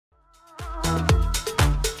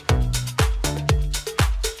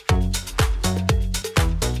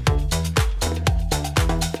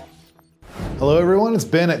Hello everyone, it's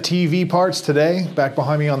Ben at TV Parts today. Back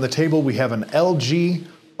behind me on the table we have an LG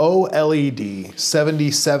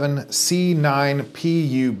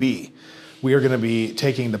OLED77C9PUB. We are going to be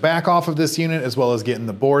taking the back off of this unit as well as getting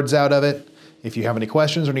the boards out of it. If you have any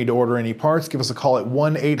questions or need to order any parts, give us a call at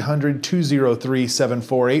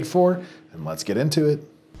 1-800-203-7484 and let's get into it.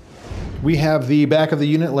 We have the back of the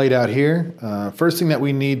unit laid out here. First thing that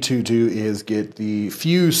we need to do is get the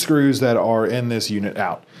few screws that are in this unit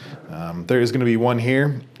out. There is going to be one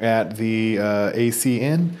here at the AC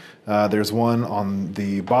end. There's one on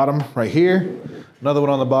the bottom right here, another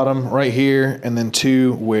one on the bottom right here, and then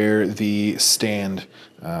two where the stand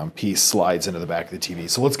piece slides into the back of the TV.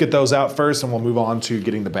 So let's get those out first and we'll move on to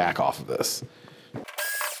getting the back off of this.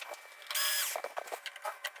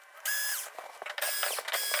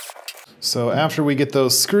 So after we get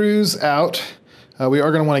those screws out, we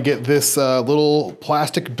are going to want to get this little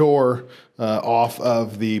plastic door off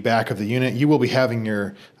of the back of the unit. You will be having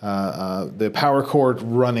your the power cord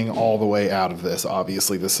running all the way out of this.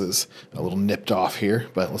 Obviously this is a little nipped off here,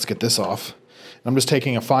 but let's get this off. I'm just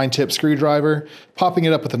taking a fine tip screwdriver, popping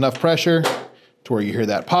it up with enough pressure to where you hear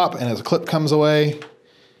that pop, and as the clip comes away,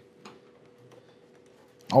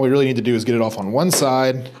 all we really need to do is get it off on one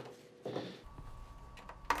side.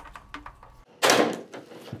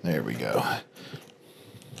 There we go.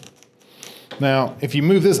 Now, if you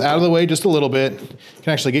move this out of the way just a little bit, you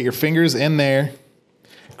can actually get your fingers in there,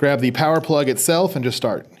 grab the power plug itself, and just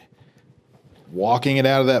start walking it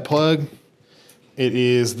out of that plug. It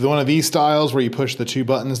is one of these styles where you push the two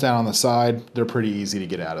buttons down on the side. They're pretty easy to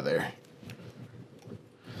get out of there.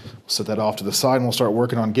 Set that off to the side and we'll start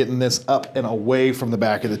working on getting this up and away from the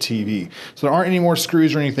back of the TV. So there aren't any more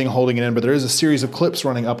screws or anything holding it in, but there is a series of clips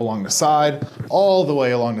running up along the side, all the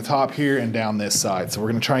way along the top here and down this side. So we're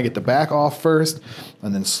gonna try and get the back off first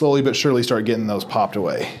and then slowly but surely start getting those popped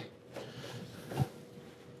away.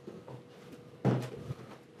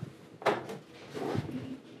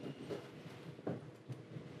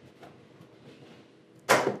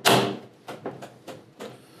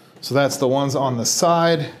 So that's the ones on the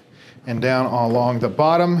side and down along the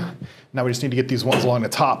bottom. Now we just need to get these ones along the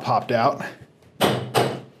top popped out.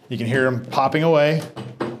 You can hear them popping away.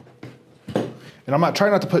 And I'm not trying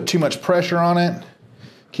not to put too much pressure on it.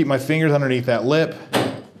 Keep my fingers underneath that lip.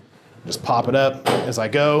 Just pop it up as I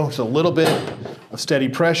go. So a little bit of steady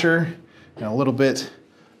pressure and a little bit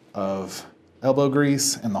of elbow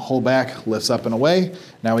grease and the whole back lifts up and away.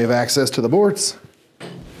 Now we have access to the boards.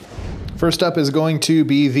 First up is going to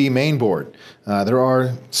be the main board. There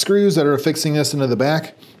are screws that are affixing this into the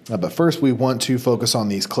back, but first we want to focus on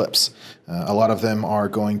these clips. A lot of them are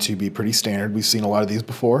going to be pretty standard. We've seen a lot of these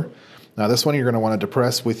before. Now this one you're going to want to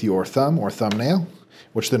depress with your thumb or thumbnail,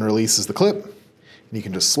 which then releases the clip. And you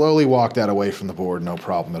can just slowly walk that away from the board, no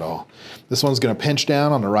problem at all. This one's going to pinch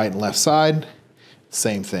down on the right and left side.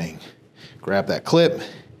 Same thing. Grab that clip,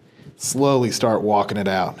 slowly start walking it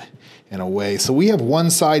out and away. So we have one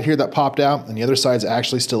side here that popped out and the other side's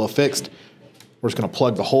actually still affixed. We're just gonna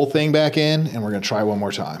plug the whole thing back in and we're gonna try one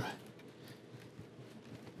more time.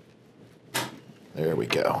 There we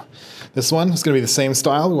go. This one is gonna be the same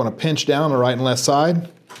style. We wanna pinch down on the right and left side,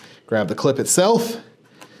 grab the clip itself,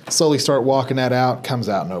 slowly start walking that out, comes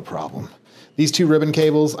out no problem. These two ribbon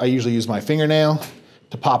cables, I usually use my fingernail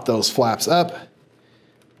to pop those flaps up.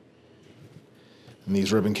 And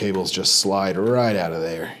these ribbon cables just slide right out of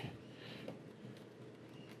there.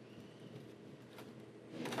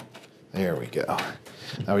 There we go.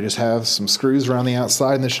 Now we just have some screws around the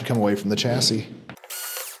outside and this should come away from the chassis.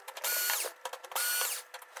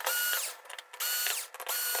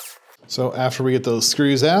 So after we get those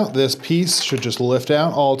screws out, this piece should just lift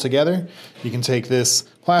out all together. You can take this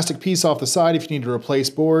plastic piece off the side if you need to replace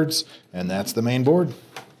boards, and that's the main board.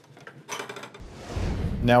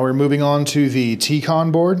 Now we're moving on to the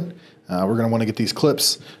T-Con board. We're going to want to get these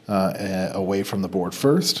clips away from the board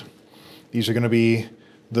first. These are going to be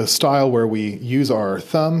the style where we use our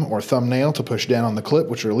thumb or thumbnail to push down on the clip,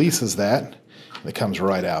 which releases that. It comes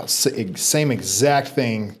right out. Same exact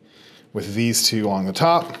thing with these two on the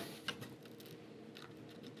top.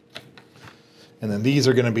 And then these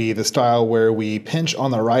are going to be the style where we pinch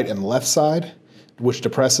on the right and left side, which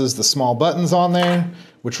depresses the small buttons on there,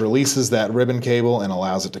 which releases that ribbon cable and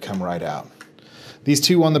allows it to come right out. These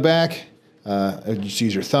two on the back, just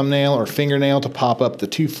use your thumbnail or fingernail to pop up the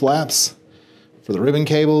two flaps for the ribbon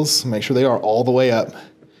cables. Make sure they are all the way up,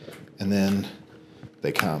 and then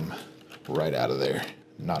they come right out of there.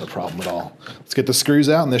 Not a problem at all. Let's get the screws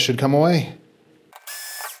out and this should come away.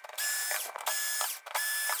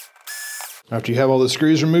 After you have all the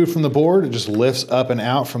screws removed from the board, it just lifts up and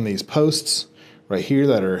out from these posts right here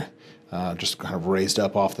that are just kind of raised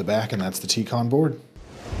up off the back, and that's the T-Con board.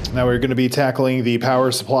 Now we're going to be tackling the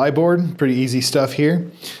power supply board. Pretty easy stuff here.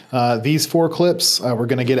 These 4 clips we're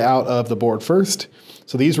going to get out of the board first.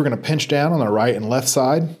 So these we're going to pinch down on the right and left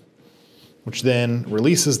side, which then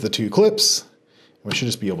releases the 2 clips. We should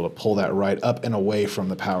just be able to pull that right up and away from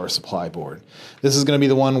the power supply board. This is going to be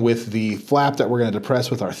the one with the flap that we're going to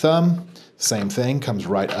depress with our thumb. Same thing, comes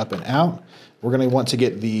right up and out. We're going to want to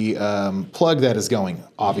get the plug that is going,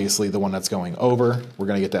 obviously the one that's going over. We're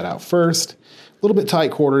going to get that out first. A little bit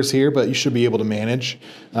tight quarters here, but you should be able to manage.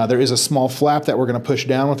 There is a small flap that we're going to push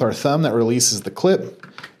down with our thumb that releases the clip,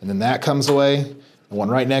 and then that comes away. The one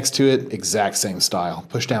right next to it, exact same style.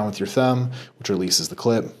 Push down with your thumb, which releases the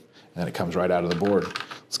clip, and then it comes right out of the board.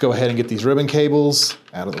 Let's go ahead and get these ribbon cables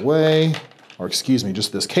out of the way, or excuse me,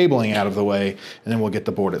 just this cabling out of the way, and then we'll get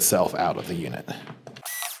the board itself out of the unit.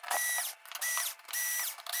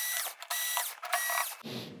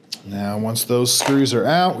 Now, once those screws are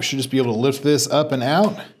out, we should just be able to lift this up and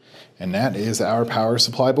out, and that is our power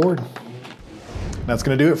supply board. That's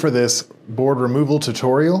going to do it for this board removal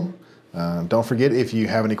tutorial. Don't forget, if you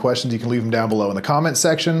have any questions, you can leave them down below in the comment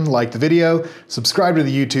section. Like the video, subscribe to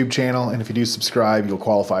the YouTube channel, and if you do subscribe, you'll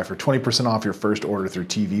qualify for 20% off your first order through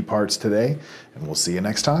TV Parts Today, and we'll see you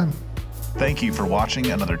next time. Thank you for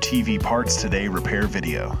watching another TV Parts Today repair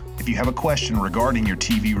video. If you have a question regarding your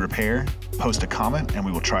TV repair, post a comment and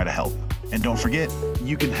we will try to help. And don't forget,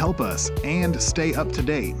 you can help us and stay up to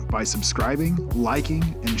date by subscribing, liking,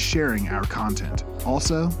 and sharing our content.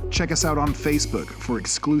 Also, check us out on Facebook for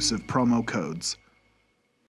exclusive promo codes.